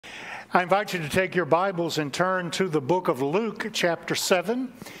I invite you to take your Bibles and turn to the book of Luke, chapter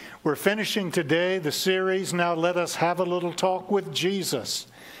 7. We're finishing today the series, Now Let Us Have a Little Talk with Jesus.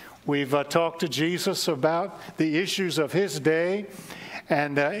 We've talked to Jesus about the issues of his day,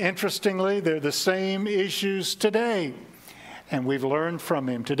 and interestingly, they're the same issues today, and we've learned from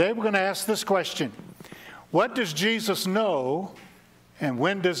him. Today we're going to ask this question: what does Jesus know, and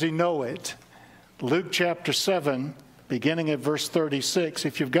when does he know it? Luke chapter 7, beginning at verse 36.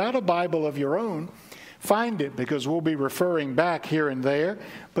 If you've got a Bible of your own, find it, because we'll be referring back here and there,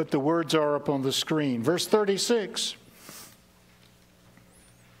 but the words are up on the screen. Verse 36.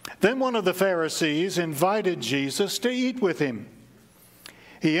 Then one of the Pharisees invited Jesus to eat with him.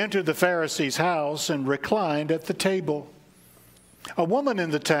 He entered the Pharisee's house and reclined at the table. A woman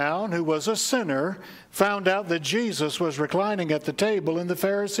in the town who was a sinner found out that Jesus was reclining at the table in the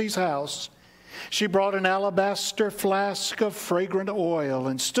Pharisee's house. She brought an alabaster flask of fragrant oil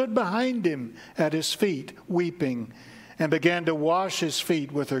and stood behind him at his feet, weeping, and began to wash his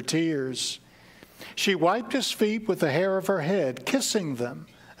feet with her tears. She wiped his feet with the hair of her head, kissing them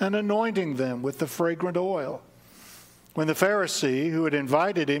and anointing them with the fragrant oil. When the Pharisee who had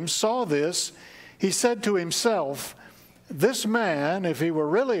invited him saw this, he said to himself, "This man, if he were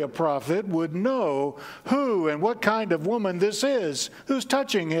really a prophet, would know who and what kind of woman this is, who's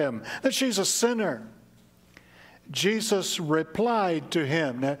touching him, that she's a sinner." Jesus replied to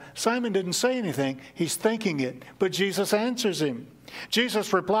him. Now, Simon didn't say anything. He's thinking it. But Jesus answers him.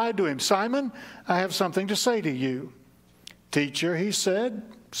 Jesus replied to him, "Simon, I have something to say to you." "Teacher," he said,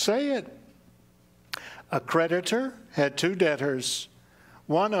 "say it." A creditor had two debtors.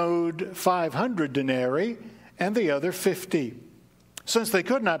 One owed 500 denarii, and the other 50. Since they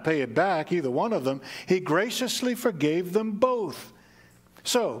could not pay it back, either one of them, he graciously forgave them both.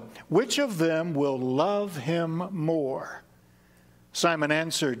 So, which of them will love him more? Simon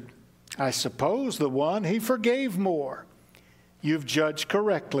answered, "I suppose the one he forgave more." "You've judged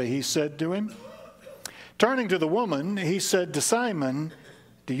correctly," he said to him. Turning to the woman, he said to Simon,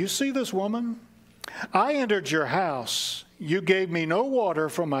 "Do you see this woman? I entered your house. You gave me no water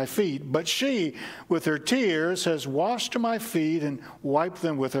for my feet, but she, with her tears, has washed my feet and wiped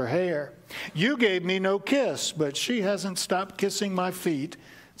them with her hair. You gave me no kiss, but she hasn't stopped kissing my feet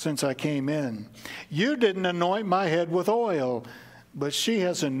since I came in. You didn't anoint my head with oil, but she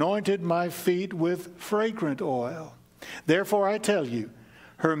has anointed my feet with fragrant oil. Therefore I tell you,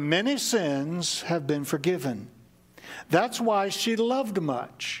 her many sins have been forgiven. That's why she loved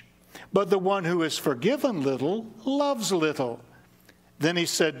much. But the one who is forgiven little loves little." Then he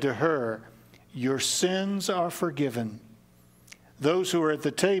said to her, "Your sins are forgiven." Those who were at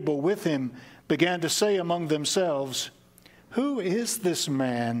the table with him began to say among themselves, "Who is this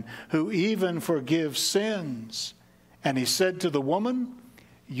man who even forgives sins?" And he said to the woman,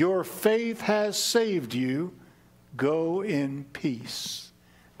 "Your faith has saved you. Go in peace."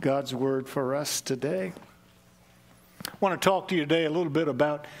 God's word for us today. I want to talk to you today a little bit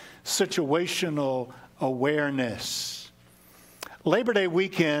about situational awareness. Labor Day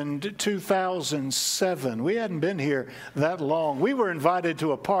weekend 2007, we hadn't been here that long. We were invited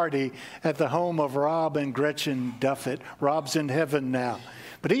to a party at the home of Rob and Gretchen Duffett. Rob's in heaven now.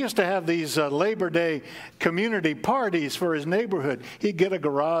 But he used to have these Labor Day community parties for his neighborhood. He'd get a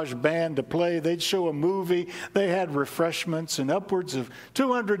garage band to play. They'd show a movie. They had refreshments, and upwards of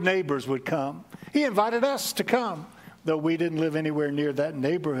 200 neighbors would come. He invited us to come, though we didn't live anywhere near that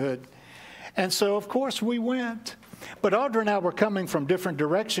neighborhood. And so, of course, we went. But Audra and I were coming from different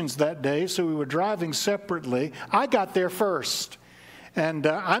directions that day, so we were driving separately. I got there first, and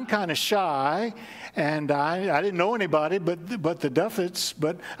I'm kind of shy, and I didn't know anybody but the Duffets,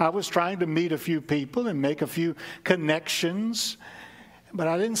 but I was trying to meet a few people and make a few connections, but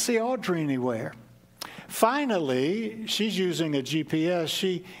I didn't see Audrey anywhere. Finally, she's using a GPS.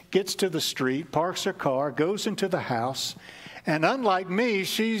 She gets to the street, parks her car, goes into the house, and unlike me,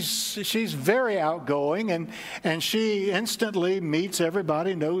 she's very outgoing, and she instantly meets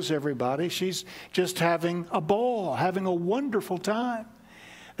everybody, knows everybody. She's just having a ball, having a wonderful time.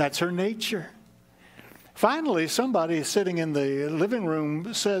 That's her nature. Finally, somebody sitting in the living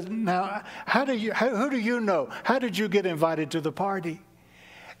room says, "Now, who do you know? How did you get invited to the party?"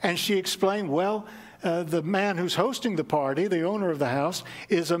 And she explained, "Well, the man who's hosting the party, the owner of the house,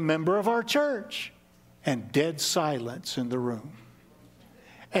 is a member of our church." And dead silence in the room.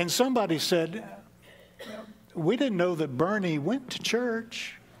 And somebody said, "We didn't know that Bernie went to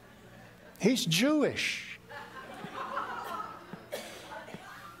church. He's Jewish."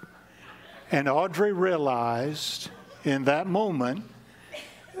 And Audrey realized in that moment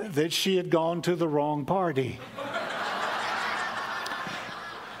that she had gone to the wrong party.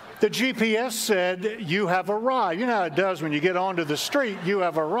 The GPS said, you have arrived. You know how it does when you get onto the street, you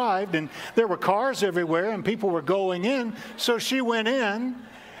have arrived. And there were cars everywhere and people were going in. So she went in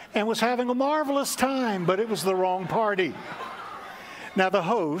and was having a marvelous time, but it was the wrong party. Now the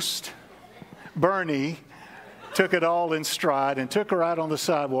host, Bernie, took it all in stride and took her out on the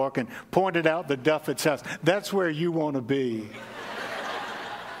sidewalk and pointed out the Duffet's house. That's where you want to be.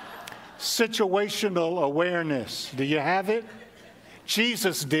 Situational awareness. Do you have it?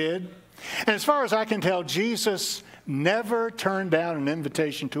 Jesus did. And as far as I can tell, Jesus never turned down an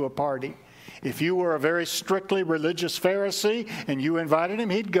invitation to a party. If you were a very strictly religious Pharisee and you invited him,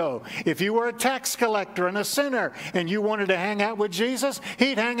 he'd go. If you were a tax collector and a sinner and you wanted to hang out with Jesus,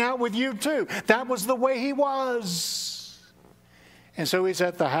 he'd hang out with you too. That was the way he was. And so he's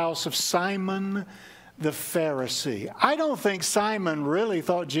at the house of Simon the Pharisee. I don't think Simon really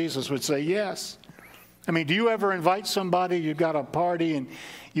thought Jesus would say yes. I mean, do you ever invite somebody, you've got a party and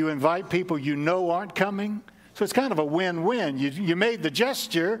you invite people you know aren't coming? So it's kind of a win-win. You made the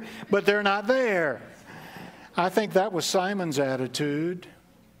gesture, but they're not there. I think that was Simon's attitude.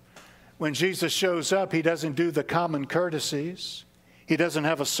 When Jesus shows up, he doesn't do the common courtesies. He doesn't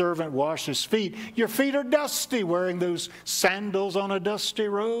have a servant wash his feet. Your feet are dusty, wearing those sandals on a dusty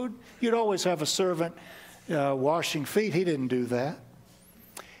road. You'd always have a servant washing feet. He didn't do that.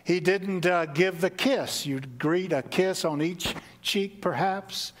 He didn't give the kiss. You'd greet a kiss on each cheek,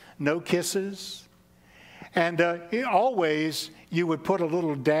 perhaps. No kisses. And always you would put a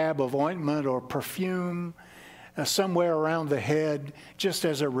little dab of ointment or perfume somewhere around the head just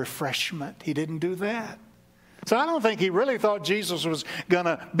as a refreshment. He didn't do that. So I don't think he really thought Jesus was going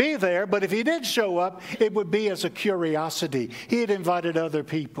to be there, but if he did show up, it would be as a curiosity. He had invited other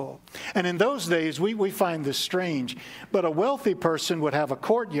people. And in those days, we find this strange, but a wealthy person would have a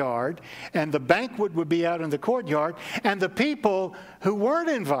courtyard, and the banquet would be out in the courtyard, and the people who weren't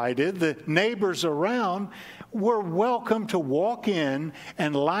invited, the neighbors around, were welcome to walk in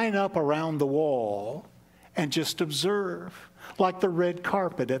and line up around the wall and just observe. Like the red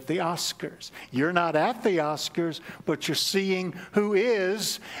carpet at the Oscars. You're not at the Oscars, but you're seeing who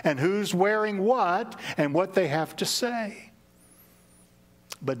is and who's wearing what and what they have to say.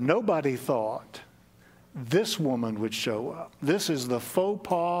 But nobody thought this woman would show up. This is the faux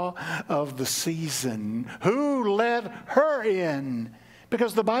pas of the season. Who let her in?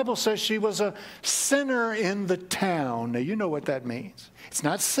 Because the Bible says she was a sinner in the town. Now, you know what that means. It's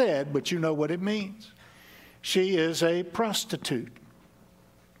not said, but you know what it means. She is a prostitute.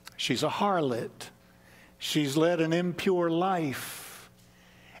 She's a harlot. She's led an impure life.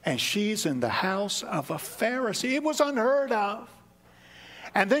 And she's in the house of a Pharisee. It was unheard of.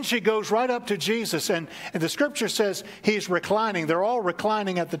 And then she goes right up to Jesus. And the scripture says he's reclining. They're all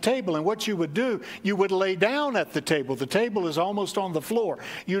reclining at the table. And what you would do, you would lay down at the table. The table is almost on the floor.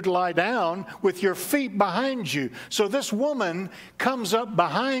 You'd lie down with your feet behind you. So this woman comes up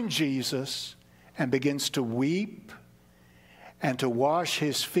behind Jesus and begins to weep and to wash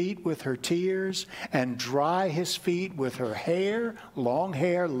his feet with her tears and dry his feet with her hair, long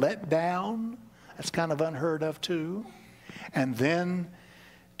hair let down. That's kind of unheard of too. And then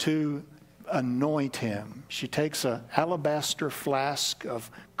to anoint him, she takes an alabaster flask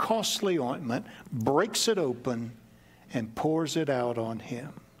of costly ointment, breaks it open, and pours it out on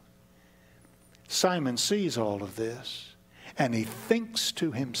him. Simon sees all of this, and he thinks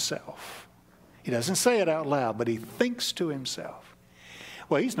to himself. He doesn't say it out loud, but he thinks to himself,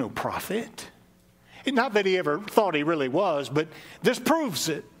 well, he's no prophet. Not that he ever thought he really was, but this proves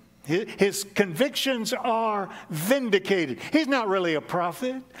it. His convictions are vindicated. He's not really a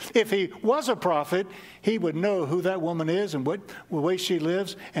prophet. If he was a prophet, he would know who that woman is and what the way she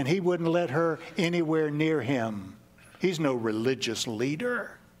lives, and he wouldn't let her anywhere near him. He's no religious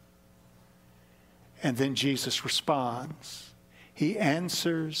leader. And then Jesus responds. He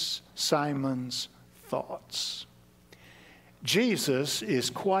answers Simon's thoughts. Jesus is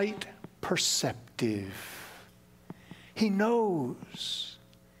quite perceptive. He knows.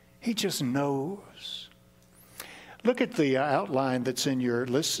 He just knows. Look at the outline that's in your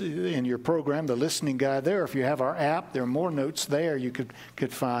program, the listening guide there. If you have our app, there are more notes there you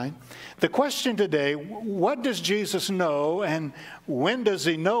could find. The question today, what does Jesus know and when does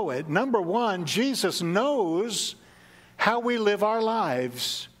he know it? Number one, Jesus knows how we live our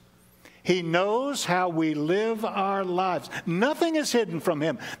lives. He knows how we live our lives. Nothing is hidden from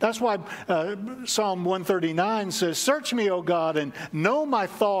him. That's why Psalm 139 says, search me, O God, and know my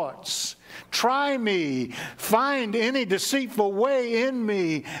thoughts. Try me, find any deceitful way in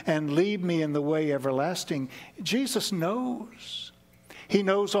me, and lead me in the way everlasting. Jesus knows. He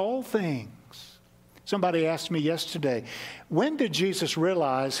knows all things. Somebody asked me yesterday, when did Jesus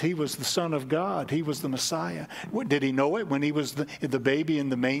realize he was the Son of God? He was the Messiah. Did he know it when he was the baby in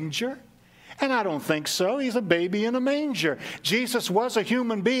the manger? And I don't think so. He's a baby in a manger. Jesus was a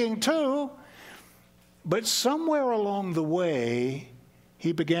human being too. But somewhere along the way,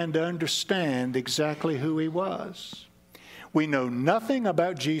 he began to understand exactly who he was. We know nothing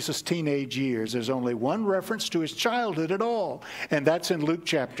about Jesus' teenage years. There's only one reference to his childhood at all, and that's in Luke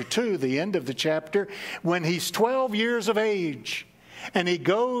chapter 2, the end of the chapter, when he's 12 years of age, and he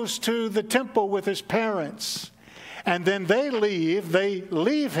goes to the temple with his parents, and then they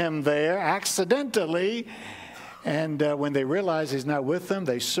leave him there accidentally, and when they realize he's not with them,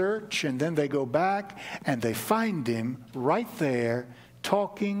 they search, and then they go back, and they find him right there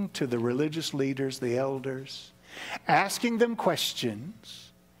talking to the religious leaders, the elders, asking them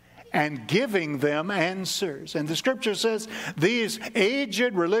questions and giving them answers. And the scripture says these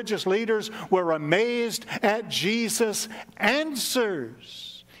aged religious leaders were amazed at Jesus'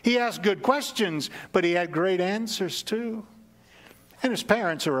 answers. He asked good questions, but he had great answers too. And his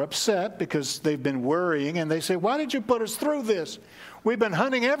parents are upset because they've been worrying, and they say, why did you put us through this? We've been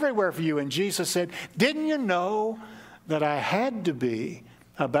hunting everywhere for you. And Jesus said, didn't you know that I had to be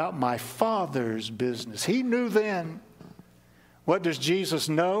about my Father's business? He knew then. What does Jesus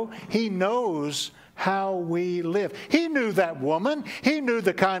know? He knows how we live. He knew that woman. He knew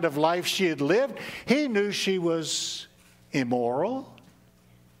the kind of life she had lived. He knew she was immoral.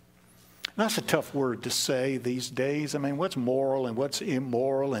 That's a tough word to say these days. I mean, what's moral and what's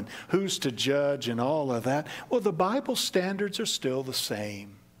immoral and who's to judge and all of that? Well, the Bible standards are still the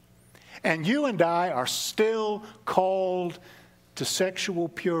same. And you and I are still called to sexual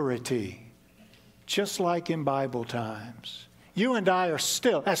purity, just like in Bible times. You and I are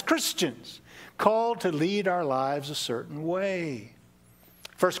still, as Christians, called to lead our lives a certain way.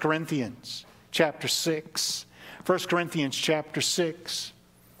 1 Corinthians chapter 6. 1 Corinthians chapter 6.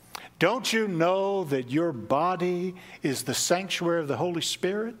 Don't you know that your body is the sanctuary of the Holy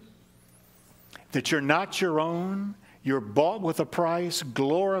Spirit? That you're not your own? You're bought with a price.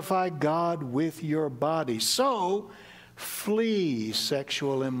 Glorify God with your body. So, flee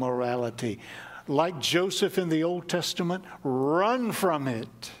sexual immorality. Like Joseph in the Old Testament, run from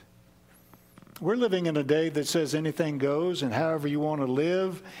it. We're living in a day that says anything goes, and however you want to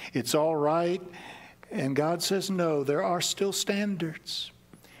live, it's all right. And God says, no, there are still standards.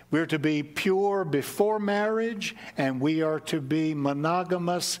 We're to be pure before marriage, and we are to be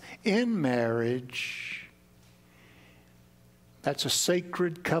monogamous in marriage. That's a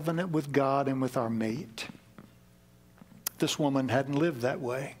sacred covenant with God and with our mate. This woman hadn't lived that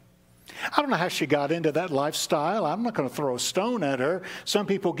way. I don't know how she got into that lifestyle. I'm not going to throw a stone at her. Some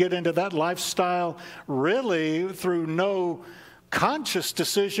people get into that lifestyle really through no conscious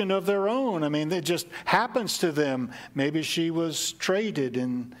decision of their own. I mean, it just happens to them. Maybe she was traded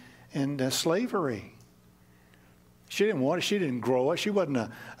in slavery. She didn't want it. She didn't grow it. She wasn't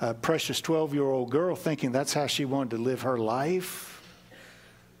a precious 12-year-old girl thinking that's how she wanted to live her life.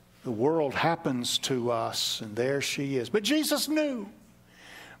 The world happens to us, and there she is. But Jesus knew.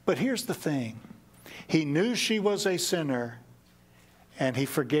 But here's the thing. He knew she was a sinner, and he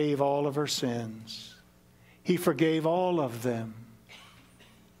forgave all of her sins. He forgave all of them.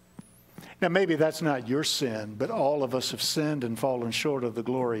 Now, maybe that's not your sin, but all of us have sinned and fallen short of the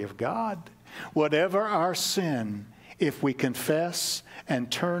glory of God. Whatever our sin, if we confess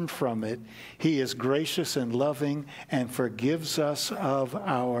and turn from it, he is gracious and loving and forgives us of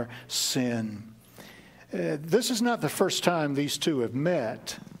our sin. This is not the first time these two have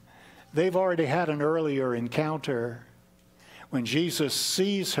met. They've already had an earlier encounter. When Jesus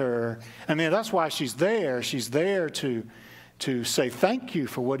sees her, I mean, that's why she's there. She's there to say thank you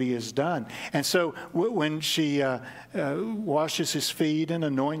for what he has done. And so when she washes his feet and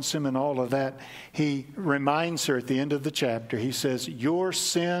anoints him and all of that, he reminds her at the end of the chapter, he says, your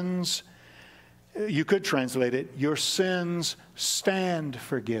sins, you could translate it, your sins stand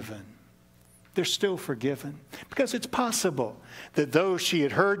forgiven. They're still forgiven. Because it's possible that though she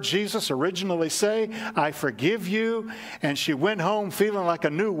had heard Jesus originally say, I forgive you, and she went home feeling like a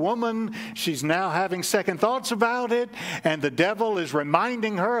new woman, she's now having second thoughts about it, and the devil is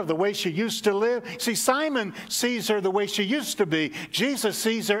reminding her of the way she used to live. See, Simon sees her the way she used to be. Jesus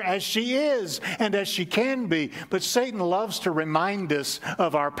sees her as she is and as she can be. But Satan loves to remind us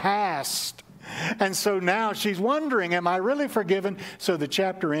of our past. And so now she's wondering, am I really forgiven? So the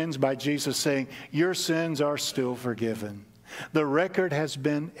chapter ends by Jesus saying, your sins are still forgiven. The record has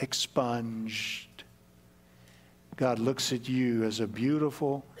been expunged. God looks at you as a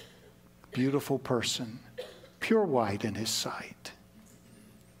beautiful, beautiful person, pure white in his sight.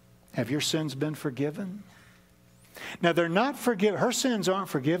 Have your sins been forgiven? Now, they're not forgiven. Her sins aren't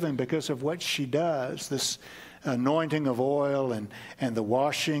forgiven because of what she does, this anointing of oil and the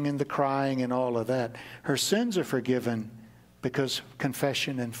washing and the crying and all of that. Her sins are forgiven because of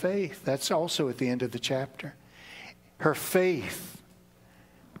confession and faith. That's also at the end of the chapter. Her faith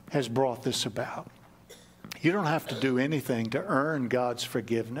has brought this about. You don't have to do anything to earn God's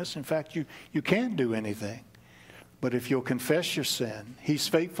forgiveness. In fact, you can't do anything. But if you'll confess your sin, He's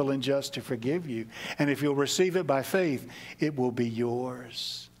faithful and just to forgive you. And if you'll receive it by faith, it will be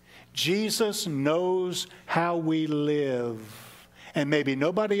yours. Jesus knows how we live. And maybe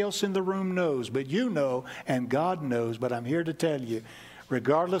nobody else in the room knows, but you know and God knows. But I'm here to tell you,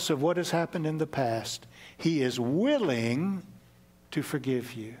 regardless of what has happened in the past, He is willing to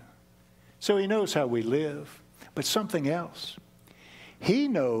forgive you. So He knows how we live. But something else. He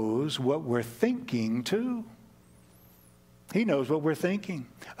knows what we're thinking too. He knows what we're thinking.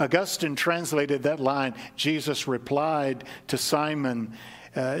 Augustine translated that line, Jesus replied to Simon.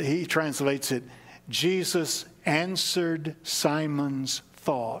 He translates it, Jesus answered Simon's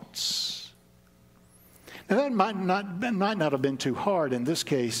thoughts. Now that might not have been too hard in this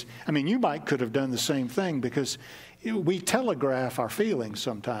case. I mean, you could have done the same thing because we telegraph our feelings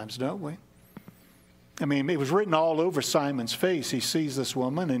sometimes, don't we? I mean, it was written all over Simon's face. He sees this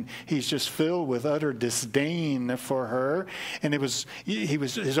woman, and he's just filled with utter disdain for her. And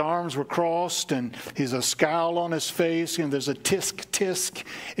his arms were crossed, and he's a scowl on his face, and there's a tisk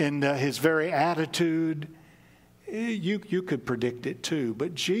in his very attitude. You could predict it too.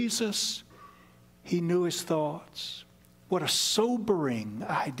 But Jesus, He knew his thoughts. What a sobering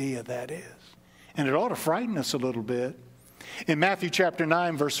idea that is. And it ought to frighten us a little bit. In Matthew chapter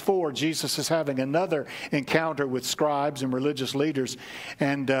 9, verse 4, Jesus is having another encounter with scribes and religious leaders,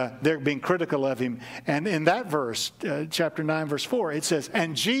 and they're being critical of Him. And in that verse, chapter 9, verse 4, it says,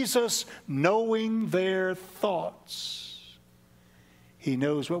 and Jesus, knowing their thoughts. He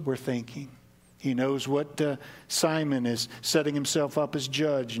knows what we're thinking. He knows what Simon is setting himself up as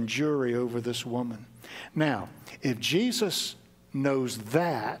judge and jury over this woman. Now, if Jesus knows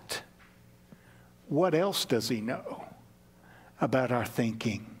that, what else does He know about our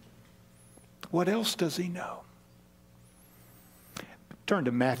thinking? What else does He know? Turn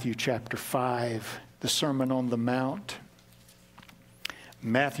to Matthew chapter 5, the Sermon on the Mount.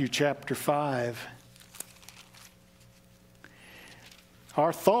 Matthew chapter 5.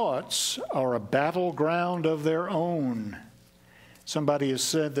 Our thoughts are a battleground of their own. Somebody has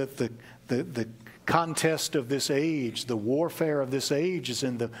said that the contest of this age, the warfare of this age is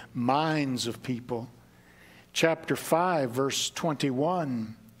in the minds of people. Chapter 5, verse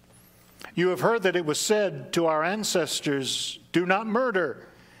 21. You have heard that it was said to our ancestors, do not murder,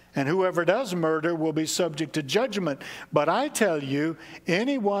 and whoever does murder will be subject to judgment. But I tell you,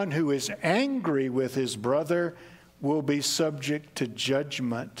 anyone who is angry with his brother will be subject to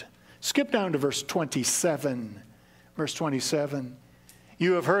judgment. Skip down to verse 27. Verse 27.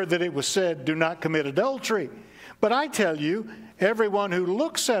 You have heard that it was said, do not commit adultery. But I tell you, everyone who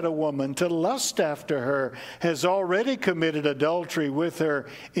looks at a woman to lust after her has already committed adultery with her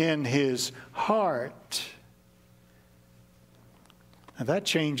in his heart. Now that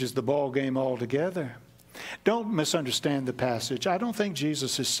changes the ball game altogether. Don't misunderstand the passage. I don't think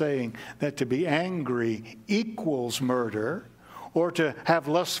Jesus is saying that to be angry equals murder or to have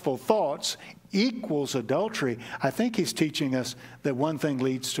lustful thoughts equals adultery. I think He's teaching us that one thing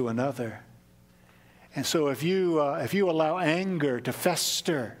leads to another. And so if you allow anger to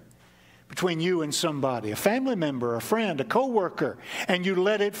fester between you and somebody, a family member, a friend, a coworker, and you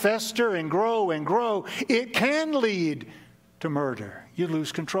let it fester and grow, it can lead to murder. You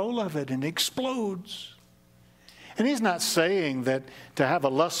lose control of it and it explodes. And He's not saying that to have a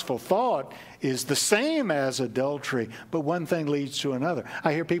lustful thought is the same as adultery, but one thing leads to another.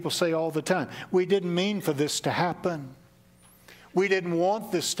 I hear people say all the time, we didn't mean for this to happen. We didn't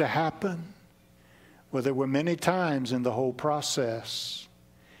want this to happen. Well, there were many times in the whole process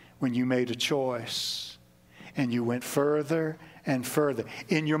when you made a choice and you went further and further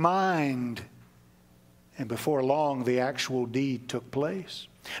in your mind. And before long, the actual deed took place.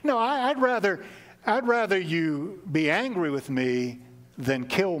 No, I'd rather you be angry with me than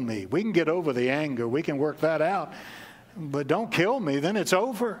kill me. We can get over the anger. We can work that out. But don't kill me, then it's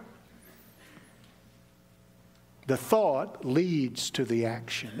over. The thought leads to the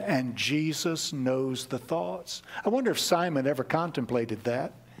action, and Jesus knows the thoughts. I wonder if Simon ever contemplated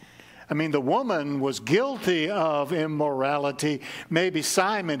that. I mean, the woman was guilty of immorality. Maybe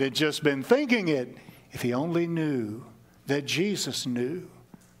Simon had just been thinking it. If he only knew that Jesus knew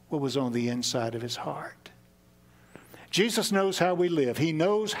what was on the inside of his heart. Jesus knows how we live. He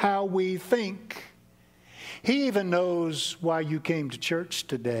knows how we think. He even knows why you came to church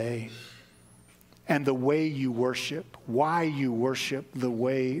today and the way you worship, why you worship the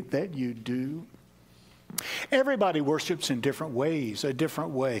way that you do. Everybody worships in different ways, a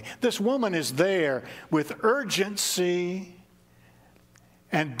different way. This woman is there with urgency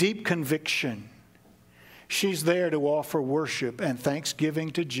and deep conviction. She's there to offer worship and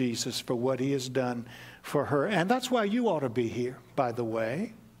thanksgiving to Jesus for what he has done for her. And that's why you ought to be here, by the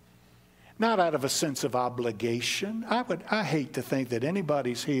way. Not out of a sense of obligation. I hate to think that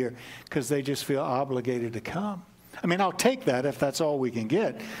anybody's here because they just feel obligated to come. I mean, I'll take that if that's all we can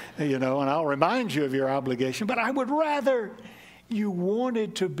get, and I'll remind you of your obligation. But I would rather you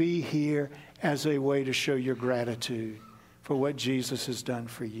wanted to be here as a way to show your gratitude for what Jesus has done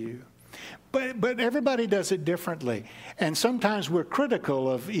for you. But everybody does it differently. And sometimes we're critical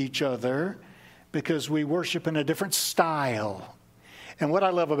of each other because we worship in a different style. And what I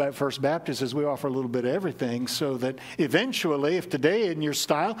love about First Baptist is we offer a little bit of everything so that eventually, if today isn't your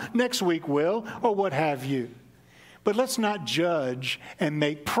style, next week will, or what have you. But let's not judge and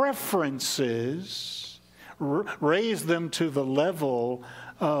make preferences, raise them to the level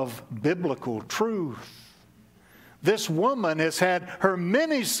of biblical truth. This woman has had her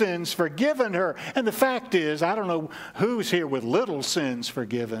many sins forgiven her. And the fact is, I don't know who's here with little sins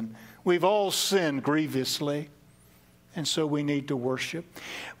forgiven. We've all sinned grievously. And so we need to worship.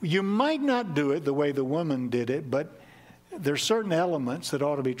 You might not do it the way the woman did it, but there's certain elements that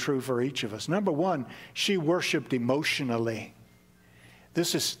ought to be true for each of us. Number one, she worshiped emotionally.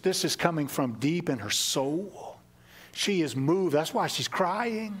 This is coming from deep in her soul. She is moved. That's why she's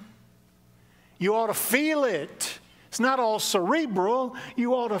crying. You ought to feel it. It's not all cerebral.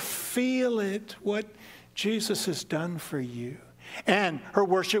 You ought to feel it, what Jesus has done for you. And her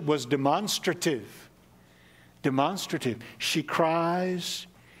worship was demonstrative. Demonstrative. She cries.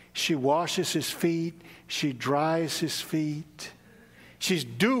 She washes his feet. She dries his feet. She's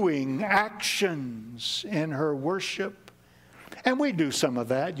doing actions in her worship. And we do some of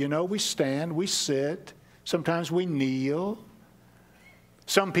that. We stand, we sit. Sometimes we kneel.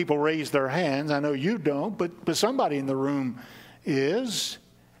 Some people raise their hands. I know you don't, but somebody in the room is.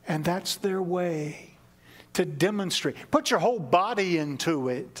 And that's their way to demonstrate. Put your whole body into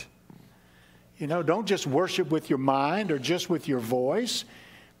it. Don't just worship with your mind or just with your voice.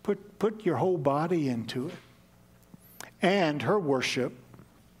 Put your whole body into it. And her worship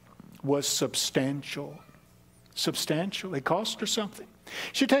was substantial. Substantial. It cost her something.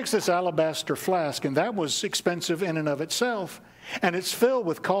 She takes this alabaster flask, and that was expensive in and of itself. And it's filled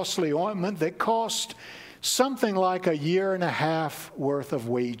with costly ointment that cost something like 1.5 years worth of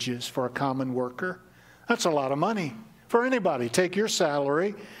wages for a common worker. That's a lot of money for anybody. Take your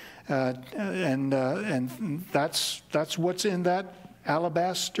salary, and that's what's in that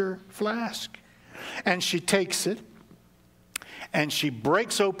alabaster flask. And she takes it, and she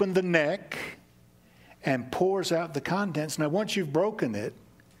breaks open the neck and pours out the contents. Now, once you've broken it,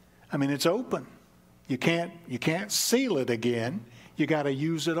 it's open. You can't seal it again. You got to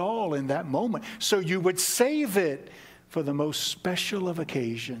use it all in that moment. So you would save it for the most special of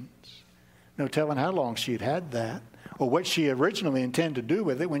occasions. No telling how long she'd had that, or what she originally intended to do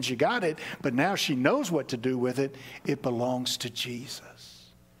with it when she got it, but now she knows what to do with it. It belongs to Jesus.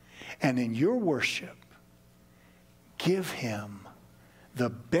 And in your worship, give him the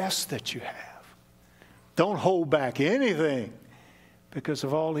best that you have. Don't hold back anything because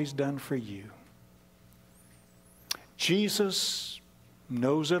of all he's done for you. Jesus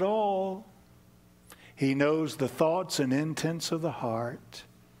knows it all. He knows the thoughts and intents of the heart.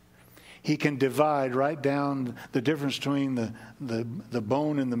 He can divide right down the difference between the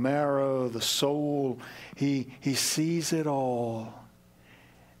bone and the marrow, the soul. He sees it all.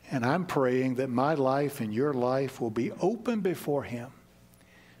 And I'm praying that my life and your life will be open before him.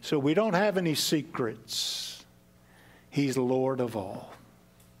 So we don't have any secrets. He's Lord of all.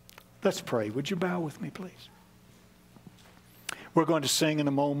 Let's pray. Would you bow with me, please? We're going to sing in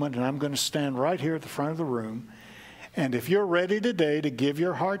a moment, and I'm going to stand right here at the front of the room. And if you're ready today to give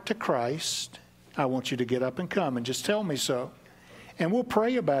your heart to Christ, I want you to get up and come and just tell me so. And we'll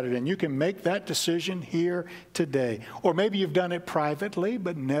pray about it, and you can make that decision here today. Or maybe you've done it privately,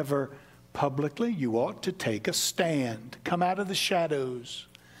 but never publicly. You ought to take a stand. Come out of the shadows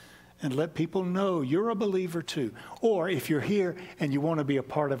and let people know you're a believer too. Or if you're here and you want to be a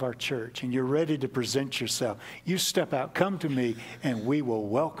part of our church and you're ready to present yourself, you step out, come to me, and we will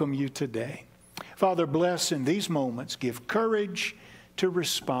welcome you today. Father, bless in these moments. Give courage to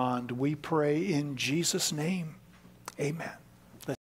respond. We pray in Jesus' name. Amen.